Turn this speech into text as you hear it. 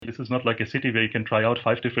is not like a city where you can try out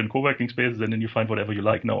 5 different co-working spaces and then you find whatever you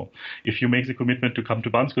like. No. If you make the commitment to come to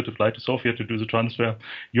Bansko, to fly to Sofia, to do the transfer,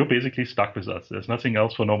 you're basically stuck with us. There's nothing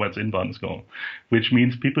else for nomads in Bansko, which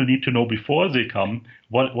means people need to know before they come,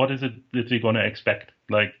 what is it that they're going to expect?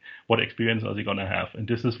 Like, what experience are they going to have? And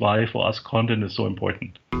this is why, for us, content is so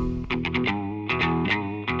important.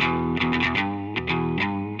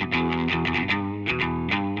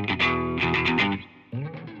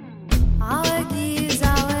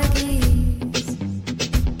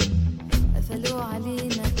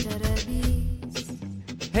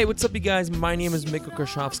 Hey, what's up, you guys? My name is Mikko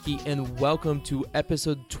Krashovsky, and welcome to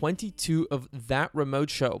episode 22 of That Remote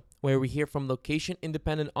Show, where we hear from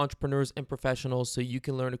location-independent entrepreneurs and professionals so you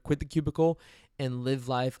can learn to quit the cubicle and live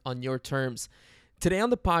life on your terms. Today on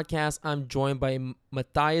the podcast, I'm joined by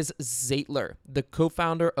Matthias Zeitler, the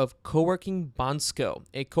co-founder of Coworking Bansko,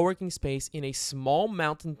 a co-working space in a small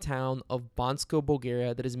mountain town of Bansko,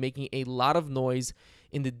 Bulgaria that is making a lot of noise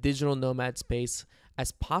in the digital nomad space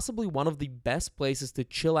as possibly one of the best places to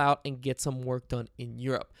chill out and get some work done in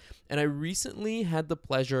Europe. And I recently had the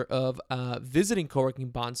pleasure of visiting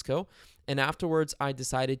Coworking Bansko, and afterwards I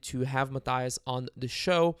decided to have Matthias on the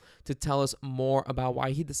show to tell us more about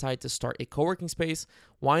why he decided to start a co-working space,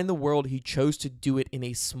 why in the world he chose to do it in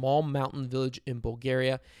a small mountain village in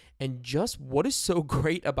Bulgaria, and just what is so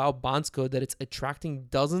great about Bansko that it's attracting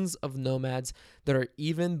dozens of nomads that are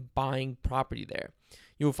even buying property there.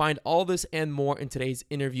 You will find all this and more in today's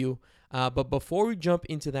interview. But before we jump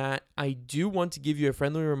into that, I do want to give you a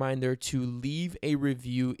friendly reminder to leave a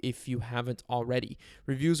review if you haven't already.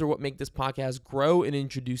 Reviews are what make this podcast grow and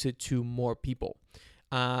introduce it to more people.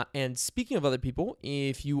 And speaking of other people,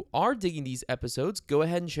 if you are digging these episodes, go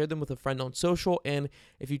ahead and share them with a friend on social. And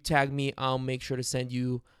if you tag me, I'll make sure to send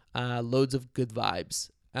you loads of good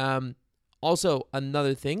vibes. Also,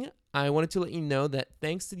 another thing, I wanted to let you know that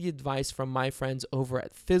thanks to the advice from my friends over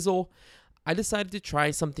at Fizzle, I decided to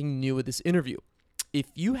try something new with this interview. If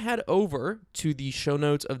you head over to the show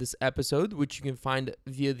notes of this episode, which you can find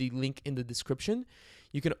via the link in the description,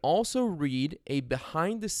 you can also read a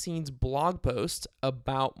behind-the-scenes blog post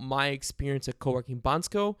about my experience at Coworking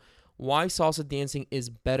Bansko, why salsa dancing is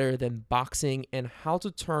better than boxing, and how to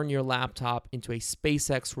turn your laptop into a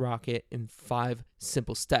SpaceX rocket in 5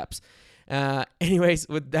 simple steps. Anyways,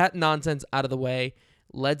 with that nonsense out of the way,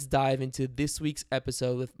 let's dive into this week's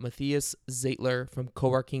episode with Matthias Zeitler from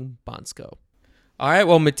Coworking Bansko. All right,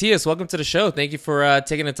 well, Matthias, welcome to the show. Thank you for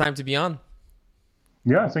taking the time to be on.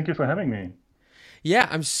 Yeah, thank you for having me. Yeah,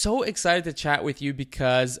 I'm so excited to chat with you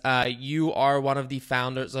because you are one of the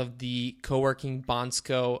founders of the Coworking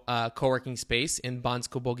Bansko co-working space in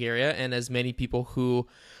Bansko, Bulgaria. And as many people who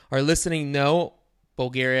are listening know,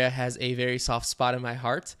 Bulgaria has a very soft spot in my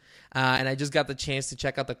heart. And I just got the chance to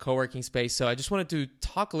check out the co-working space. So I just wanted to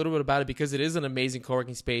talk a little bit about it because it is an amazing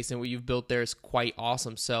co-working space and what you've built there is quite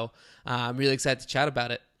awesome. So I'm really excited to chat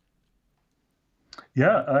about it.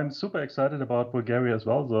 Yeah, I'm super excited about Bulgaria as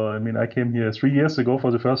well. So, I mean, I came here 3 years ago for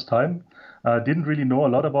the first time. Didn't really know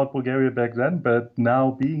a lot about Bulgaria back then, but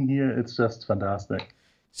now being here, it's just fantastic.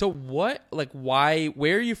 So where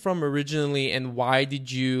are you from originally and why did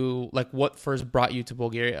you, what first brought you to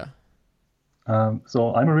Bulgaria?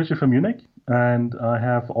 So I'm originally from Munich, and I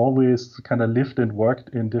have always kind of lived and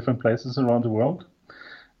worked in different places around the world.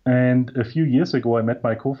 And a few years ago, I met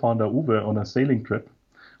my co-founder Uwe on a sailing trip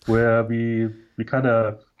where we kind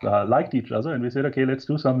of liked each other, and we said, okay, let's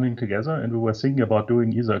do something together. And we were thinking about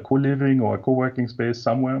doing either a co-living or a co-working space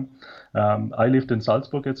somewhere. I lived in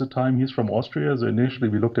Salzburg at the time. He's from Austria, so initially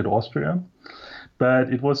we looked at Austria.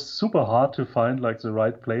 But it was super hard to find the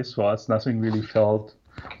right place for us. Nothing really felt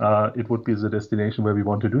it would be the destination where we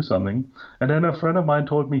want to do something. And then a friend of mine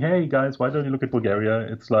told me, hey guys, why don't you look at Bulgaria?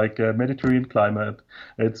 It's like a Mediterranean climate.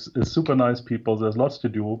 It's super nice people. There's lots to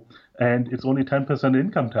do. And it's only 10%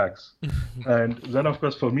 income tax. And then, of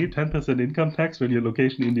course, for me, 10% income tax when you're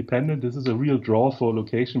location independent, this is a real draw for a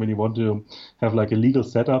location when you want to have a legal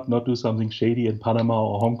setup, not do something shady in Panama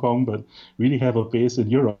or Hong Kong, but really have a base in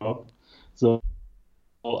Europe. So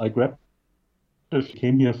I grabbed it,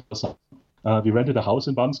 came here for some. We rented a house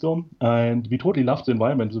in Bansko, and we totally loved the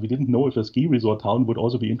environment. So we didn't know if a ski resort town would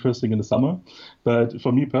also be interesting in the summer. But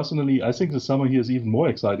for me personally, I think the summer here is even more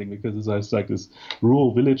exciting because it's like this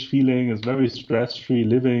rural village feeling. It's very stress-free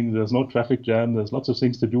living. There's no traffic jam. There's lots of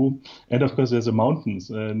things to do. And of course, there's the mountains.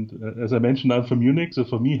 And as I mentioned, I'm from Munich. So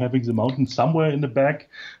for me, having the mountains somewhere in the back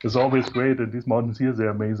is always great. And these mountains here, they're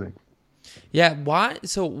amazing. Yeah. Why?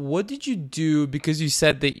 So what did you do? Because you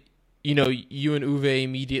said that you and Uwe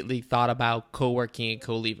immediately thought about co-working and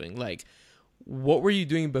co-living. What were you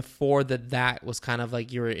doing before that was kind of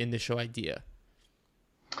like your initial idea?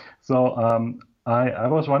 So I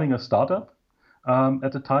was running a startup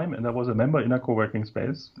at the time, and I was a member in a co-working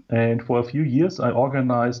space. And for a few years, I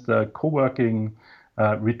organized a co-working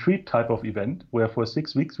retreat type of event where for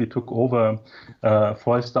 6 weeks we took over a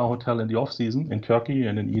five-star hotel in the off-season in Turkey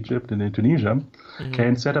and in Egypt and in Tunisia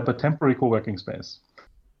and set up a temporary co-working space.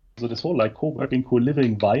 So this whole like co-working,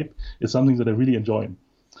 co-living vibe is something that I really enjoy.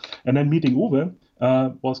 And then meeting Uwe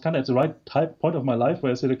was kind of at the right point of my life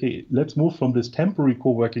where I said, okay, let's move from this temporary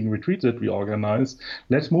co-working retreat that we organize.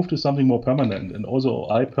 Let's move to something more permanent. And also,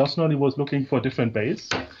 I personally was looking for a different base.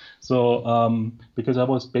 So because I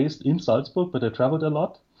was based in Salzburg, but I traveled a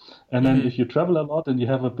lot. And then if you travel a lot and you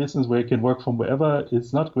have a business where you can work from wherever,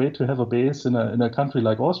 it's not great to have a base in a country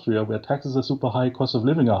like Austria where taxes are super high, cost of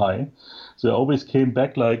living are high. So I always came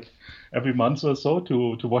back like every month or so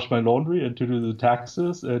to wash my laundry and to do the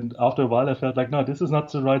taxes. And after a while, I felt like, no, this is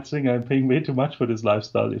not the right thing. I'm paying way too much for this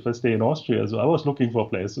lifestyle if I stay in Austria. So I was looking for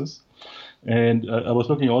places. And I was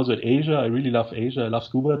looking also at Asia. I really love Asia. I love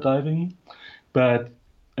scuba diving. But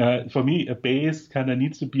for me, a base kind of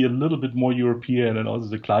needs to be a little bit more European, and also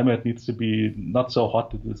the climate needs to be not so hot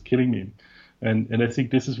that it's killing me. And I think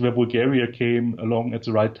this is where Bulgaria came along at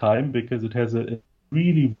the right time because it has a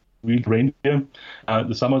really, really rain here.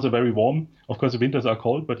 The summers are very warm. Of course, the winters are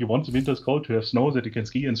cold, but you want the winters cold to have snow that you can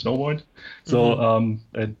ski and snowboard. So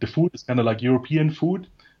and the food is kind of like European food.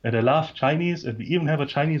 And I love Chinese, and we even have a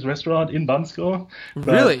Chinese restaurant in Bansko.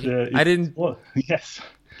 Really? I didn't. Yes.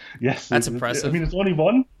 Yes, that's impressive. I mean, it's only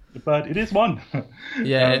one, but it is one.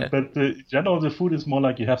 Yeah. But in general, the food is more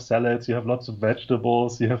like you have salads, you have lots of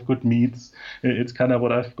vegetables, you have good meats. It's kind of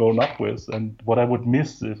what I've grown up with, and what I would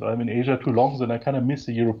miss if I'm in Asia too long. Then I kind of miss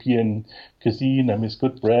the European cuisine. I miss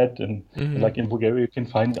good bread, and like in Bulgaria, you can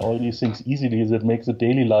find all these things easily that makes the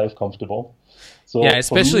daily life comfortable. So yeah,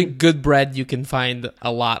 especially good bread you can find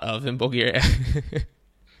a lot of in Bulgaria.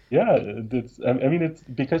 Yeah, I mean, it's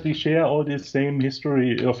because we share all this same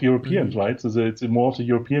history of Europeans, right? So it's more of the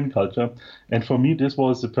European culture. And for me, this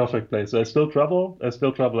was the perfect place. I still travel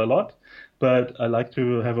a lot, but I like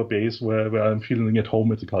to have a base where I'm feeling at home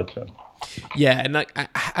with the culture. Yeah, and like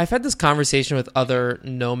I've had this conversation with other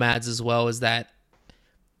nomads as well, is that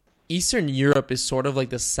Eastern Europe is sort of like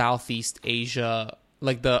the Southeast Asia,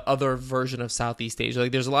 like the other version of Southeast Asia.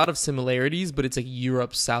 Like there's a lot of similarities, but it's like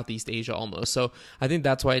Europe, Southeast Asia almost. So I think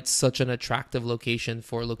that's why it's such an attractive location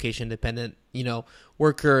for location dependent,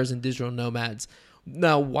 workers and digital nomads.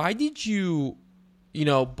 Now, why did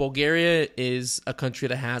Bulgaria is a country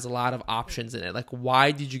that has a lot of options in it. Like, why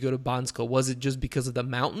did you go to Bansko? Was it just because of the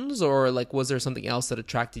mountains, or like was there something else that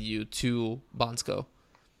attracted you to Bansko?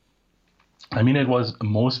 I mean, it was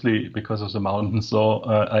mostly because of the mountains. So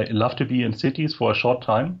I love to be in cities for a short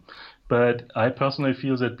time, but I personally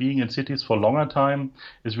feel that being in cities for a longer time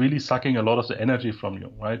is really sucking a lot of the energy from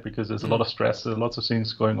you, right? Because there's a lot of stress, there's lots of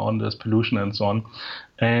things going on, there's pollution and so on.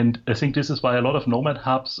 And I think this is why a lot of nomad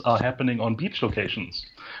hubs are happening on beach locations,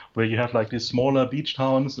 where you have like these smaller beach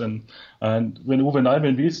towns. And when Uwe and I,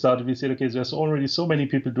 when we started, we said, okay, there's already so many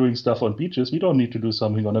people doing stuff on beaches. We don't need to do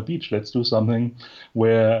something on a beach. Let's do something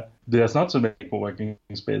where there's not so many co-working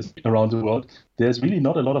spaces around the world. There's really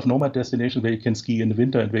not a lot of nomad destinations where you can ski in the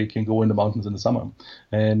winter and where you can go in the mountains in the summer.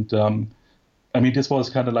 And I mean, this was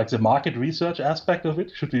kind of like the market research aspect of it.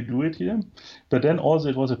 Should we do it here? But then also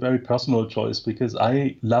it was a very personal choice because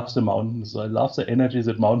I love the mountains. I love the energy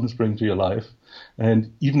that mountains bring to your life.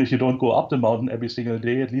 And even if you don't go up the mountain every single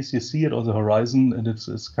day, at least you see it on the horizon, and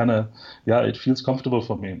it's kind of, it feels comfortable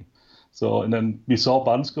for me. So, and then we saw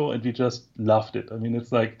Bansko and we just loved it. I mean,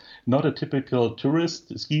 it's like not a typical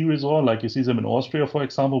tourist ski resort like you see them in Austria, for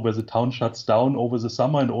example, where the town shuts down over the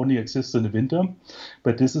summer and only exists in the winter.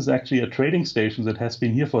 But this is actually a trading station that has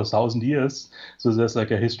been here for 1,000 years. So there's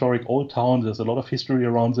like a historic old town. There's a lot of history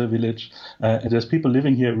around the village. And there's people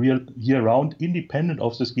living here year-round, independent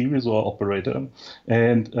of the ski resort operator.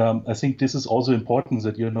 And I think this is also important,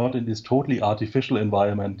 that you're not in this totally artificial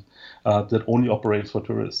environment that only operates for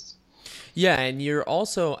tourists. Yeah, and you're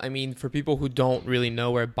also, I mean, for people who don't really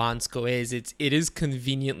know where Bansko is, it is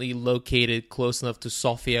conveniently located close enough to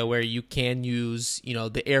Sofia where you can use,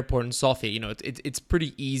 the airport in Sofia. It's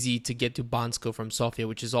pretty easy to get to Bansko from Sofia,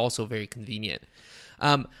 which is also very convenient.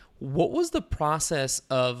 What was the process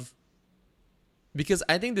of, because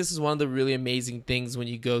I think this is one of the really amazing things when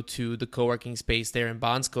you go to the co-working space there in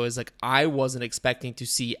Bansko, is like I wasn't expecting to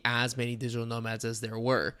see as many digital nomads as there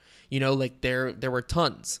were. Like there were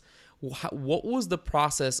tons. What was the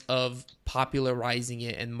process of popularizing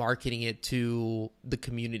it and marketing it to the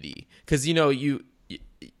community? Because,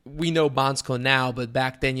 we know Bansko now, but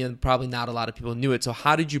back then, probably not a lot of people knew it. So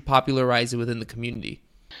how did you popularize it within the community?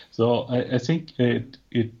 So I think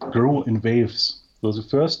it grew in waves. So the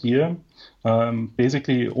first year,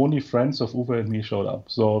 basically only friends of Uwe and me showed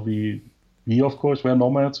up. So we of course were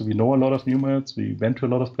nomads. We know a lot of nomads. We went to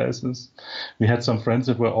a lot of places. We had some friends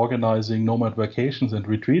that were organizing nomad vacations and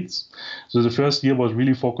retreats. So the first year was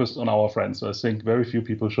really focused on our friends. So I think very few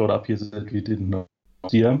people showed up here that we didn't know.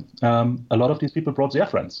 Year, a lot of these people brought their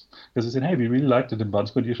friends because they said, "Hey, we really liked it in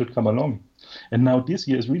Bansko, you should come along." And now this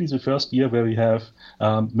year is really the first year where we have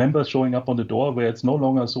members showing up on the door, where it's no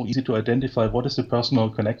longer so easy to identify what is the personal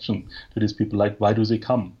connection to these people. Like, why do they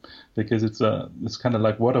come? Because it's kind of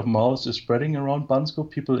like word of mouth is spreading around Bansko.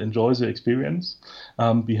 People enjoy the experience.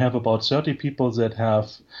 We have about 30 people that have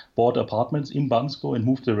bought apartments in Bansko and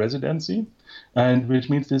moved their residency. And which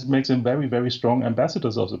means this makes them very, very strong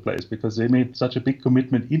ambassadors of the place because they made such a big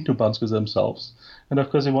commitment into Bansko themselves. And of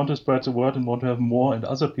course, they want to spread the word and want to have more and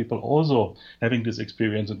other people also having this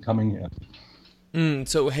experience and coming here.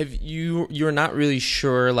 So you're not really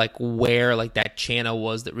sure like where like that channel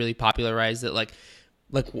was that really popularized it? Like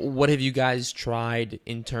what have you guys tried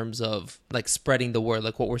in terms of like spreading the word?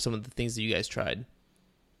 Like what were some of the things that you guys tried?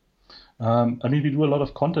 We do a lot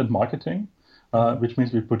of content marketing. Which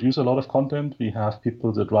means we produce a lot of content. We have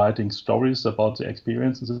people that writing stories about the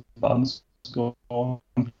experiences in Bansko,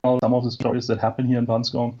 some of the stories that happen here in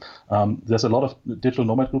Bansko. There's a lot of digital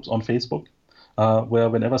nomad groups on Facebook where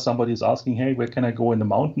whenever somebody is asking, hey, where can I go in the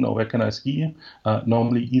mountain or where can I ski?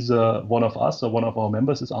 Normally either one of us or one of our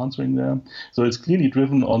members is answering them. So it's clearly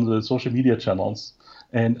driven on the social media channels.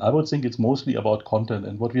 And I would think it's mostly about content.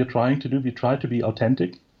 And what we are trying to do, we try to be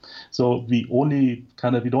authentic. So we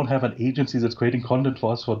don't have an agency that's creating content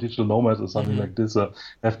for us for digital nomads or something like this.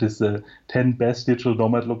 Have this 10 best digital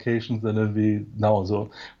nomad locations, and then So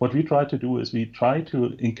what we try to do is we try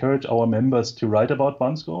to encourage our members to write about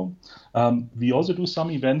Bansko. We also do some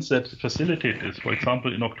events that facilitate this. For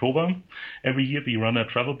example, in October, every year we run a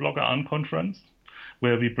travel blogger conference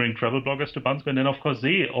where we bring travel bloggers to Bansko, and then of course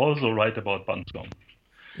they also write about Bansko.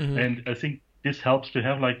 And I think this helps to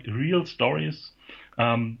have like real stories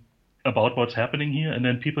about what's happening here, and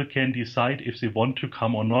then people can decide if they want to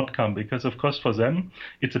come or not come, because of course for them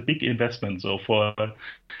it's a big investment. So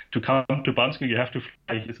to come to Bansko you have to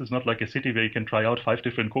fly. This is not like a city where you can try out 5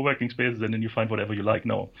 different co-working spaces and then you find whatever you like.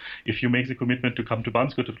 No, if you make the commitment to come to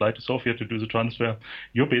Bansko, to fly to Sofia, to do the transfer,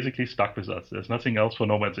 you're basically stuck with us. There's nothing else for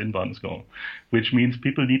nomads in Bansko, which means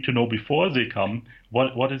people need to know before they come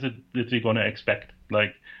what is it that they're going to expect,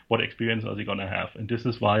 like what experience are they going to have. And this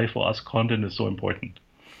is why for us content is so important.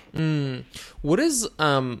 What is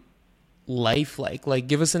life like? Like,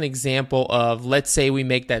 give us an example of, let's say we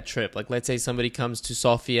make that trip. Like, let's say somebody comes to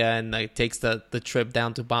Sofia and like takes the trip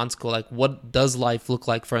down to Bansko. Like, what does life look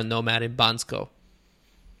like for a nomad in Bansko?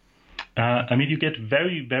 You get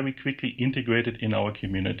very, very quickly integrated in our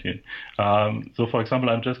community. So, for example,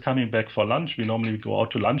 I'm just coming back for lunch. We normally go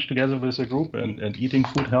out to lunch together with a group, and eating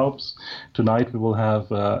food helps. Tonight we will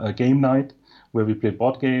have a game night where we play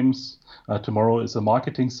board games. Tomorrow is a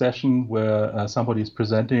marketing session where somebody is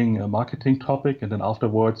presenting a marketing topic, and then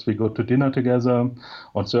afterwards we go to dinner together.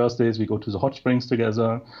 On Thursdays we go to the hot springs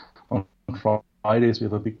together. On Fridays we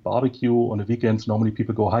have a big barbecue. On the weekends normally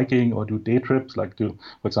people go hiking or do day trips, like for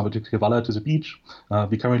example, to Krivalla to the beach.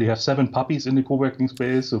 We currently have 7 puppies in the co-working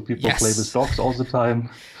space, so people play with dogs all the time.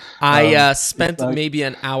 I spent maybe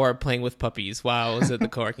an hour playing with puppies while I was at the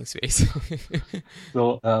co-working space.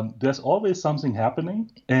 So there's always something happening.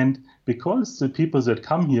 And because the people that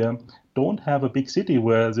come here don't have a big city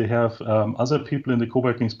where they have other people in the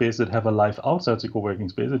co-working space that have a life outside the co-working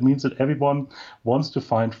space, it means that everyone wants to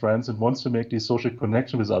find friends and wants to make these social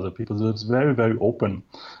connection with other people. So it's very, very open.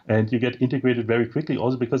 And you get integrated very quickly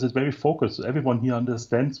also because it's very focused. So everyone here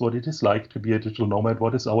understands what it is like to be a digital nomad.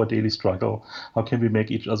 What is our daily struggle? How can we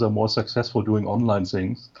make each other more successful doing online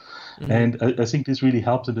things? And I think this really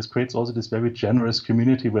helps, and this creates also this very generous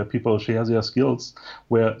community where people share their skills,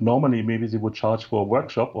 where normally maybe they would charge for a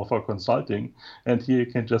workshop or for consulting, and here you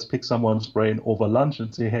can just pick someone's brain over lunch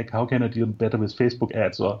and say, hey, how can I deal better with Facebook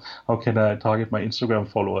ads, or how can I target my Instagram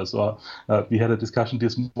followers, or we had a discussion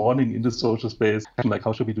this morning in the social space, like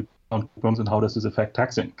how should we do programs and how does this affect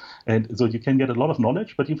taxing? And so you can get a lot of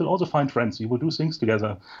knowledge, but you will also find friends. You will do things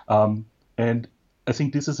together. And I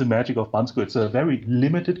think this is the magic of Bansko. It's a very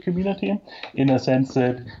limited community in a sense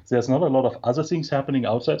that there's not a lot of other things happening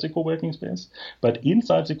outside the co-working space. But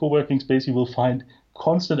inside the co-working space, you will find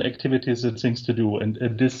constant activities and things to do. And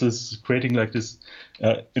this is creating like this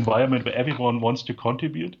environment where everyone wants to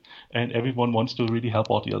contribute and everyone wants to really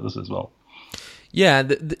help out the others as well. Yeah.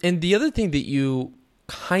 And the other thing that you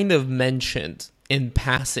kind of mentioned in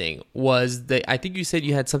passing was that I think you said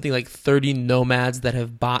you had something like 30 nomads that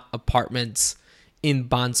have bought apartments in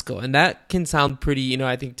Bansko. And that can sound pretty,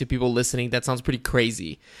 I think to people listening, that sounds pretty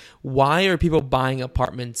crazy. Why are people buying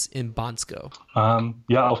apartments in Bansko?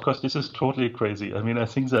 Yeah, of course, this is totally crazy. I mean, I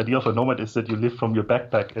think the idea of a nomad is that you live from your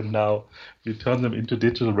backpack and now you turn them into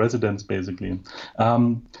digital residents, basically.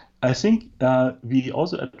 I think we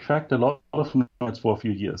also attract a lot of nomads for a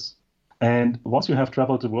few years. And once you have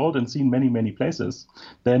traveled the world and seen many, many places,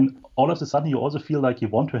 then all of a sudden you also feel like you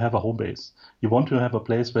want to have a home base. You want to have a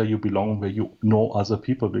place where you belong, where you know other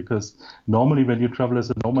people, because normally when you travel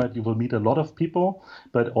as a nomad, you will meet a lot of people,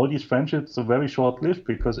 but all these friendships are very short-lived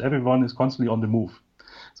because everyone is constantly on the move.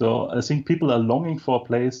 So I think people are longing for a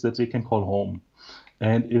place that they can call home.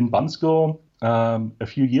 And in Bansko, a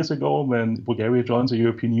few years ago, when Bulgaria joined the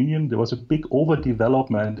European Union, there was a big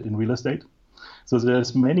overdevelopment in real estate. So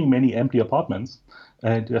there's many, many empty apartments,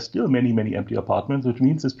 and there's still many, many empty apartments, which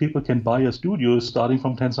means that people can buy a studio starting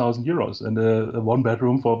from 10,000 euros and a one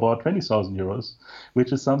bedroom for about 20,000 euros,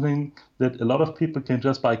 which is something that a lot of people can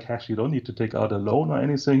just buy cash. You don't need to take out a loan or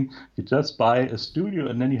anything. You just buy a studio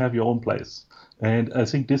and then you have your own place. And I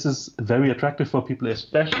think this is very attractive for people,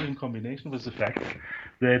 especially in combination with the fact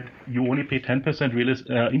that you only pay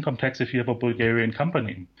 10% income tax if you have a Bulgarian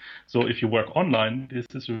company. So if you work online, this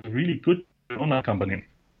is a really good online company.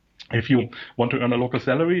 If you want to earn a local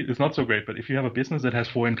salary, it's not so great. But if you have a business that has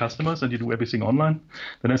foreign customers and you do everything online,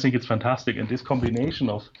 then I think it's fantastic. And this combination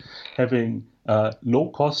of having low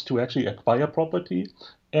cost to actually acquire property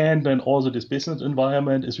and then also this business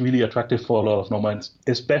environment is really attractive for a lot of nomads,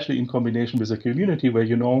 especially in combination with a community where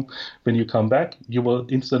when you come back, you will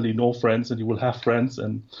instantly know friends and you will have friends.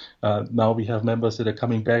 And now we have members that are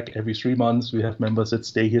coming back every 3 months. We have members that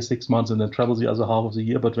stay here 6 months and then travel the other half of the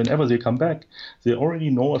year. But whenever they come back, they already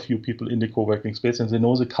know a few people in the co-working space and they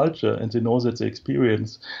know the culture and they know that the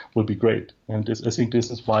experience will be great. And I think this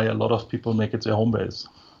is why a lot of people make it their home base.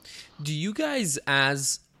 Do you guys,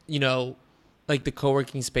 as like the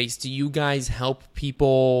co-working space, do you guys help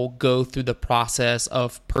people go through the process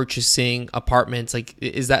of purchasing apartments? Like,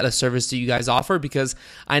 is that a service that you guys offer? Because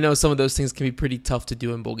I know some of those things can be pretty tough to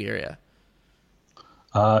do in Bulgaria.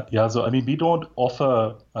 So I mean, we don't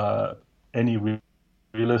offer any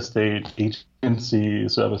real estate agency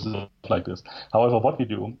services like this. However, what we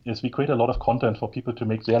do is we create a lot of content for people to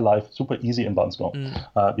make their life super easy in Bansko.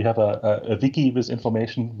 We have a wiki with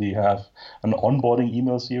information. We have an onboarding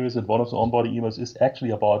email series, and one of the onboarding emails is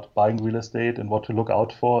actually about buying real estate and what to look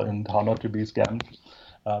out for and how not to be scammed.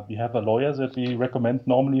 We have a lawyer that we recommend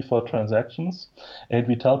normally for transactions, and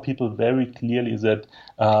we tell people very clearly that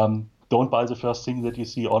don't buy the first thing that you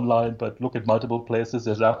see online, but look at multiple places.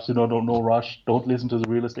 There's absolutely no rush. Don't listen to the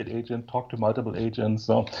real estate agent. Talk to multiple agents.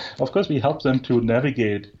 So, of course, we help them to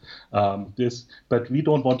navigate this, but we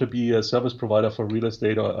don't want to be a service provider for real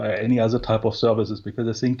estate or any other type of services, because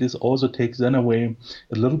I think this also takes then away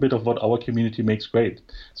a little bit of what our community makes great.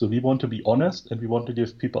 So we want to be honest and we want to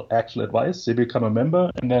give people actual advice. They become a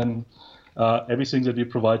member, and then everything that we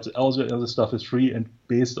provide, all the other stuff is free and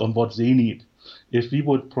based on what they need. If we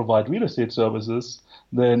would provide real estate services,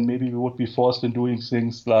 then maybe we would be forced in doing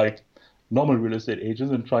things like normal real estate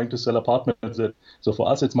agents and trying to sell apartments. So for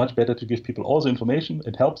us, it's much better to give people all the information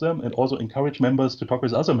and help them, and also encourage members to talk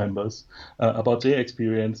with other members about their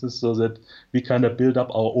experiences, so that we kind of build up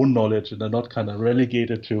our own knowledge and are not kind of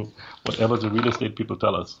relegated to whatever the real estate people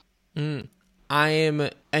tell us. I am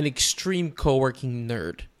an extreme co-working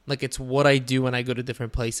nerd. Like, it's what I do when I go to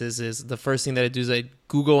different places. Is the first thing that I do is I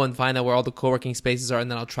Google and find out where all the co-working spaces are, and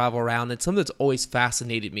then I'll travel around. It's something that's always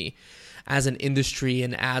fascinated me as an industry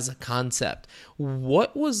and as a concept.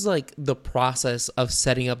 What was like the process of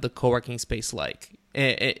setting up the co-working space like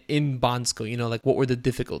in Bansko? Like, what were the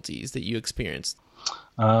difficulties that you experienced?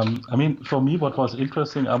 I mean, for me, what was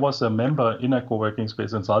interesting, I was a member in a co-working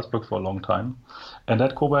space in Salzburg for a long time, and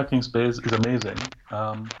that co-working space is amazing.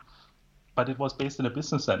 But it was based in a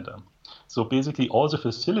business center. So basically all the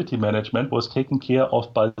facility management was taken care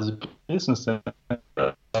of by the business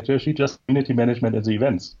center, actually just community management and the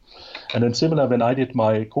events. And then similar, when I did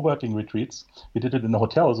my co-working retreats, we did it in a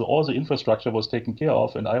hotel, so all the infrastructure was taken care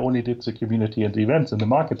of, and I only did the community and the events and the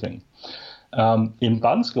marketing. In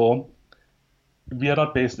Bansko, we are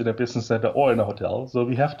not based in a business center or in a hotel, so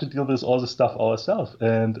we have to deal with all the stuff ourselves.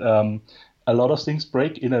 And a lot of things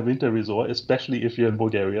break in a winter resort, especially if you're in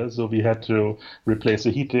Bulgaria. So we had to replace the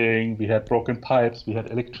heating, we had broken pipes, we had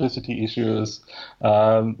electricity issues.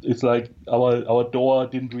 It's like our door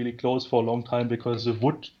didn't really close for a long time because the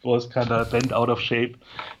wood was kind of bent out of shape.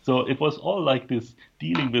 So it was all like this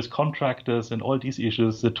dealing with contractors and all these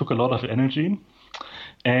issues that took a lot of energy.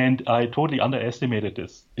 And I totally underestimated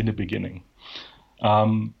this in the beginning.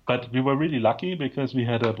 But we were really lucky because we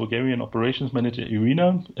had a Bulgarian operations manager,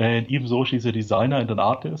 Irina, and even though she's a designer and an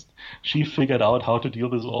artist, she figured out how to deal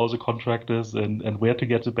with all the contractors and where to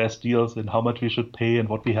get the best deals and how much we should pay and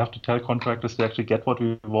what we have to tell contractors to actually get what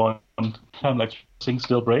we want. Like things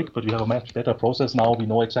still break, but we have a much better process now. We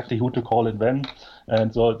know exactly who to call and when,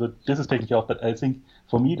 and so this is taken care of. But I think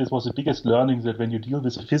for me, this was the biggest learning that when you deal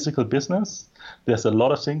with a physical business, there's a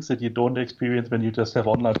lot of things that you don't experience when you just have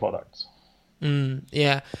online products.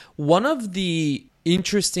 Yeah. One of the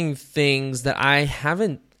interesting things that I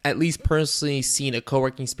haven't, at least personally, seen a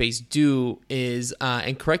co-working space do is,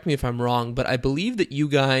 and correct me if I'm wrong, but I believe that you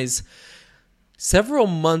guys several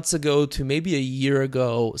months ago to maybe a year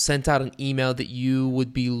ago sent out an email that you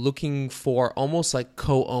would be looking for almost like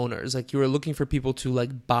co-owners, like you were looking for people to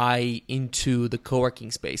like buy into the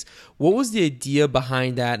co-working space. What was the idea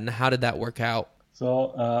behind that and how did that work out?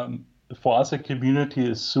 So, for us, a community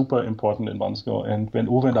is super important in Bansko. And when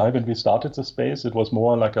Uwe and I, when we started the space, it was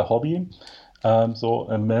more like a hobby. So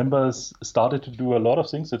members started to do a lot of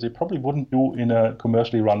things that they probably wouldn't do in a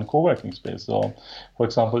commercially run co-working space. So, for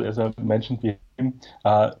example, as I mentioned,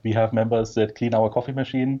 we have members that clean our coffee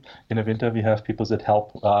machine. In the winter, we have people that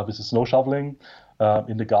help with the snow shoveling.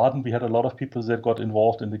 In the garden, we had a lot of people that got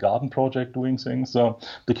involved in the garden project doing things. So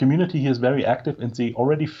the community here is very active and they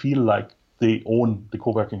already feel like they own the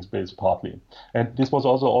co-working space partly. And this was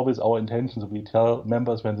also always our intention. So we tell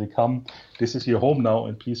members when they come, this is your home now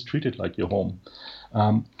and please treat it like your home.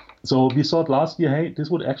 So we thought last year, hey, this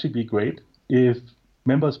would actually be great if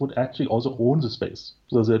members would actually also own the space.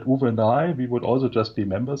 So that Uwe and I, we would also just be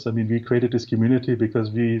members. I mean, we created this community because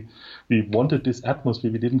we wanted this atmosphere.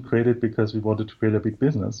 We didn't create it because we wanted to create a big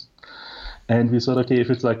business. And we thought, okay, if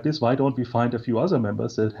it's like this, why don't we find a few other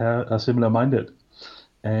members that are similar minded?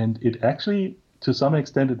 And it actually, to some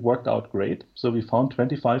extent, it worked out great. So we found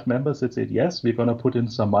 25 members that said, yes, we're going to put in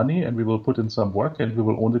some money and we will put in some work and we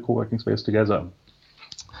will own the co-working space together.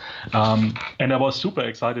 And I was super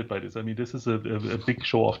excited by this. I mean, this is a big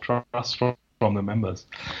show of trust from the members.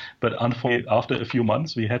 But unfortunately, after a few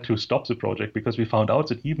months, we had to stop the project because we found out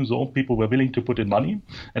that even though people were willing to put in money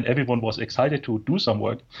and everyone was excited to do some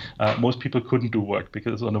work, most people couldn't do work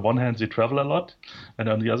because on the one hand, they travel a lot. And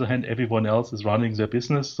on the other hand, everyone else is running their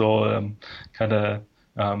business. So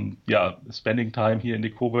spending time here in the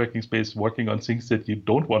co-working space working on things that you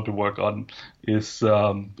don't want to work on is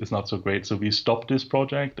not so great. So we stopped this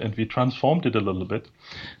project and we transformed it a little bit.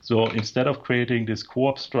 So instead of creating this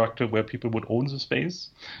co-op structure where people would own the space,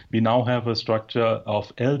 we now have a structure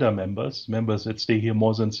of elder members that stay here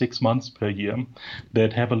more than 6 months per year,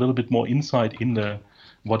 that have a little bit more insight in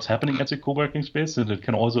what's happening at the co-working space, and it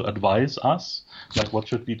can also advise us, like what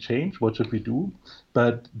should we change, what should we do,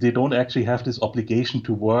 but they don't actually have this obligation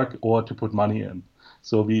to work or to put money in.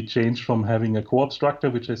 So we changed from having a co-op structure,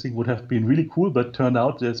 which I think would have been really cool, but turned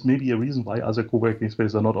out there's maybe a reason why other co-working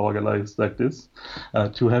spaces are not organized like this,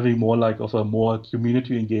 to having more like of a more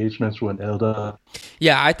community engagement through an elder.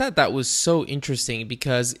 Yeah, I thought that was so interesting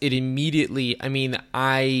because it immediately, I mean,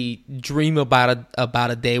 I dream about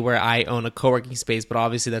a day where I own a co-working space, but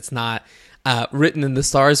obviously that's not written in the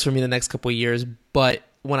stars for me the next couple of years. But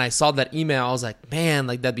when I saw that email, I was like, man,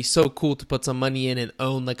 like that'd be so cool to put some money in and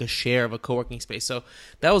own like a share of a co-working space. So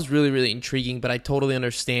that was really, really intriguing, but I totally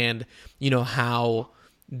understand, how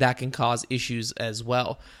that can cause issues as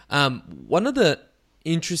well. One of the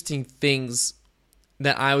interesting things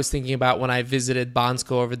that I was thinking about when I visited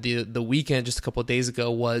Bansko over the weekend just a couple of days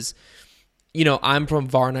ago was, I'm from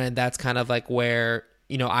Varna and that's kind of like where,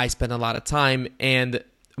 I spend a lot of time, and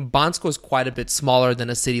Bansko is quite a bit smaller than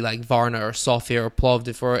a city like Varna or Sofia or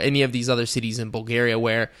Plovdiv or any of these other cities in Bulgaria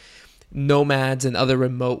where nomads and other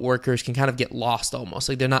remote workers can kind of get lost almost.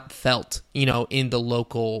 Like they're not felt, in the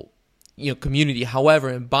local, community. However,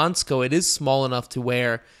 in Bansko, it is small enough to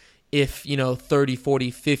where if, 30,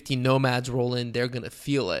 40, 50 nomads roll in, they're going to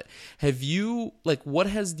feel it. Have you, what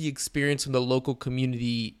has the experience from the local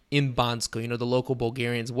community in Bansko, the local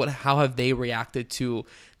Bulgarians, how have they reacted to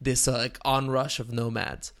this, onrush of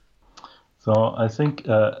nomads? So I think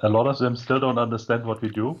a lot of them still don't understand what we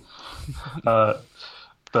do.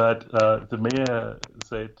 But the mayor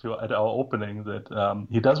said at our opening that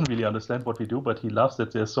he doesn't really understand what we do, but he loves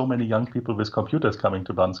that there's so many young people with computers coming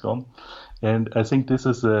to Bansko. And I think this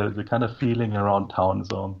is the kind of feeling around town.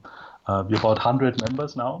 So we're about 100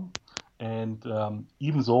 members now. And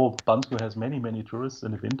even though Bansko has many, many tourists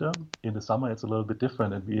in the winter, in the summer it's a little bit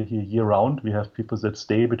different. And we're here year-round. We have people that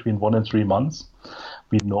stay between 1 and 3 months.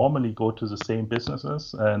 We normally go to the same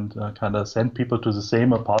businesses and kind of send people to the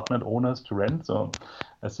same apartment owners to rent. So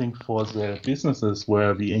I think for the businesses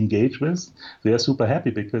where we engage with, they are super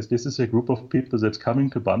happy because this is a group of people that's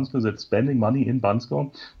coming to Bansko, that's spending money in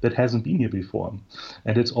Bansko that hasn't been here before.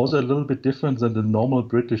 And it's also a little bit different than the normal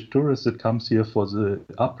British tourist that comes here for the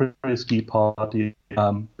après-ski party,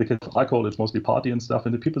 because alcohol is mostly party and stuff.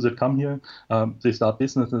 And the people that come here, they start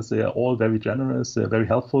businesses. They are all very generous. They're very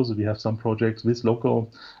helpful. So we have some projects with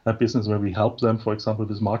local business where we help them, for example,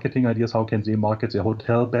 with marketing ideas. How can they market their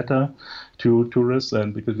hotel better to tourists?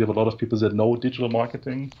 And because we have a lot of people that know digital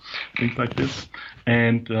marketing, things like this.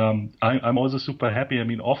 And I'm also super happy. I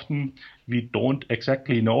mean, often we don't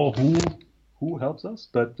exactly know who helps us,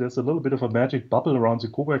 but there's a little bit of a magic bubble around the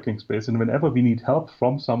co-working space. And whenever we need help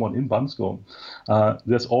from someone in Bansko,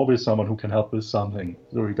 there's always someone who can help with something.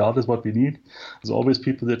 So regardless what we need, there's always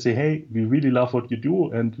people that say, hey, we really love what you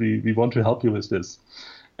do and we want to help you with this.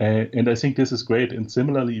 And I think this is great. And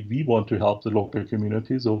similarly, we want to help the local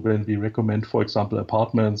community. So when we recommend, for example,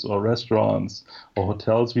 apartments or restaurants or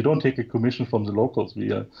hotels, we don't take a commission from the locals.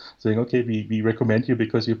 We are saying, okay, we recommend you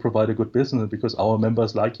because you provide a good business, because our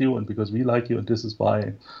members like you and because we like you. And this is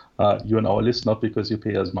why you're on our list, not because you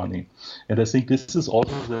pay us money. And I think this is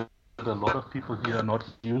also that a lot of people here are not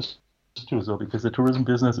used to. So because the tourism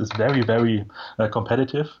business is very, very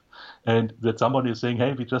competitive. And that somebody is saying,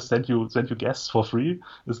 hey, we just sent you guests for free.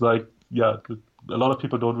 It's like, yeah, a lot of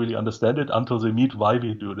people don't really understand it until they meet why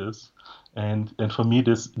we do this. And for me,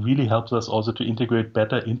 this really helps us also to integrate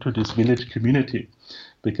better into this village community.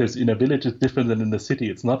 Because in a village, it's different than in the city.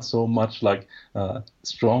 It's not so much like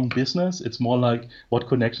strong business. It's more like, what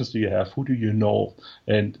connections do you have? Who do you know?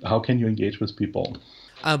 And how can you engage with people?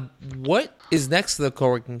 What is next to the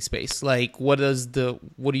co-working space? Like, what do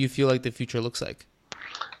you feel like the future looks like?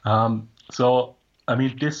 So, I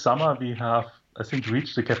mean, this summer we have, I think,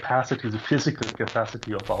 reached the physical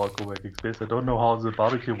capacity of our co-working space. I don't know how the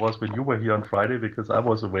barbecue was when you were here on Friday because I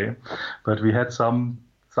was away, but we had some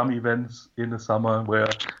events in the summer where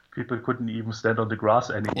people couldn't even stand on the grass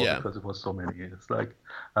anymore because it was so many. It's like,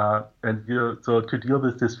 so to deal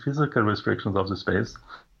with these physical restrictions of the space,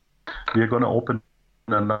 we are going to open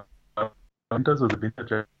another winter, so the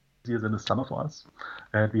winter is in the summer for us,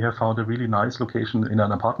 and we have found a really nice location in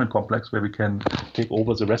an apartment complex where we can take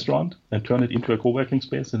over the restaurant and turn it into a co-working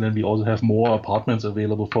space, and then we also have more apartments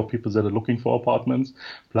available for people that are looking for apartments,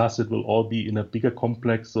 plus it will all be in a bigger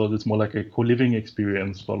complex, so it's more like a co-living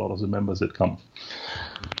experience for a lot of the members that come.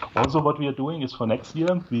 Also, what we are doing is for next year,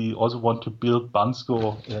 we also want to build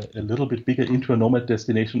Bansko a little bit bigger into a nomad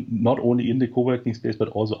destination, not only in the co-working space, but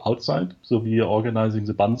also outside. So we are organizing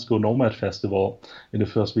the Bansko Nomad Festival in the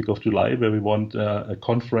first week of July, where we want a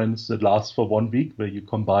conference that lasts for 1 week, where you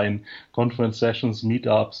combine conference sessions,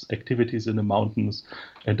 meetups, activities in the mountains,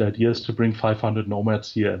 and the idea is to bring 500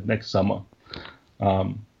 nomads here next summer.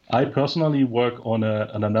 I personally work on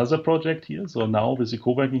another project here. So now with the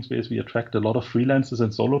co-working space, we attract a lot of freelancers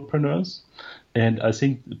and solopreneurs. And I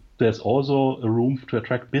think there's also a room to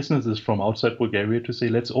attract businesses from outside Bulgaria to say,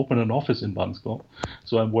 let's open an office in Bansko.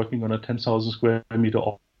 So I'm working on a 10,000 square meter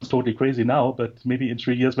office. It's totally crazy now, but maybe in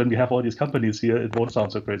 3 years when we have all these companies here, it won't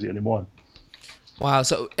sound so crazy anymore. Wow.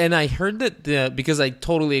 So, and I heard that because I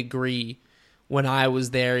totally agree. When I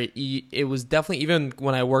was there, it was definitely, even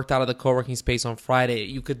when I worked out of the co-working space on Friday,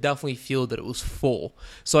 you could definitely feel that it was full.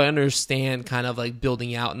 So I understand kind of like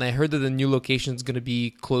building out. And I heard that the new location is going to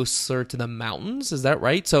be closer to the mountains. Is that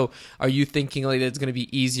right? So are you thinking like it's going to be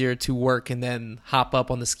easier to work and then hop up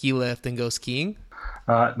on the ski lift and go skiing?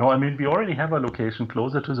 No, I mean, we already have a location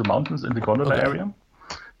closer to the mountains in the gondola area.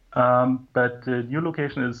 But the new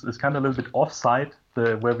location is kind of a little bit off-site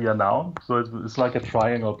where we are now. So it's like a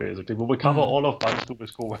triangle, basically. We will cover all of Bansko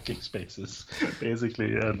with co-working spaces,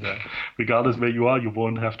 basically. And regardless where you are, you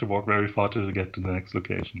won't have to walk very far to get to the next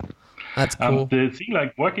location. That's cool. The thing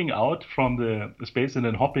like working out from the space and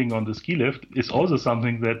then hopping on the ski lift is also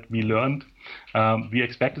something that we learned. We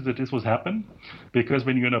expected that this would happen because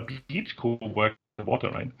when you're in a beach co-work,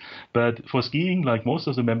 water, right? But for skiing, like most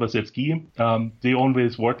of the members that ski, they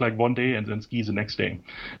always work like 1 day and then ski the next day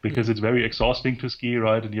because it's very exhausting to ski,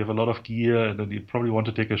 right? And you have a lot of gear, and then you probably want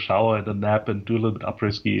to take a shower and a nap and do a little bit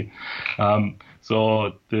après ski.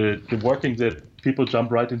 So the working that people jump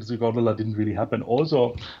right into the gondola didn't really happen.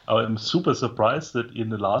 Also, I'm super surprised that in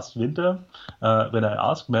the last winter, when I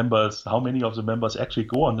asked members how many of the members actually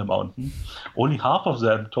go on the mountain, only half of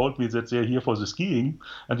them told me that they're here for the skiing,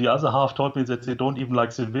 and the other half told me that they don't even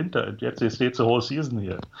like the winter, and yet they stayed the whole season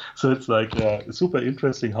here. So it's like super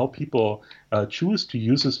interesting how people choose to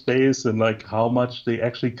use a space and like how much they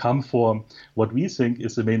actually come for what we think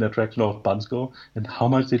is the main attraction of Bansko, and how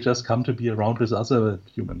much they just come to be around with other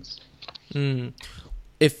humans.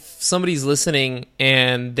 if somebody's listening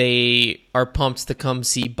and they are pumped to come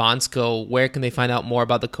see Bansko, where can they find out more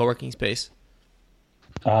about the co-working space?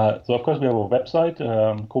 So of course we have a website,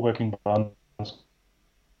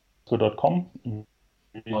 coworkingbansko.com,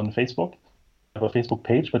 on Facebook. We have a Facebook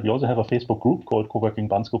page, but we also have a Facebook group called Co-working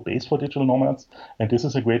Bansko Base for Digital Nomads. And this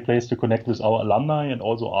is a great place to connect with our alumni and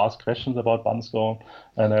also ask questions about Bansko,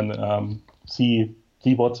 and then see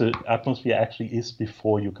what the atmosphere actually is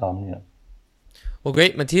before you come here. Well,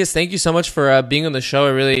 great, Matthias. Thank you so much for being on the show.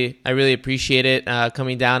 I really appreciate it,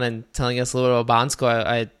 coming down and telling us a little bit about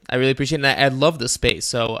Bansko. I really appreciate it. And I love the space.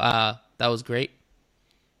 So that was great.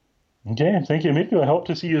 Okay, thank you, Mikko. I hope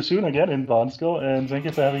to see you soon again in Bansko, and thank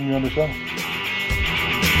you for having me on the show.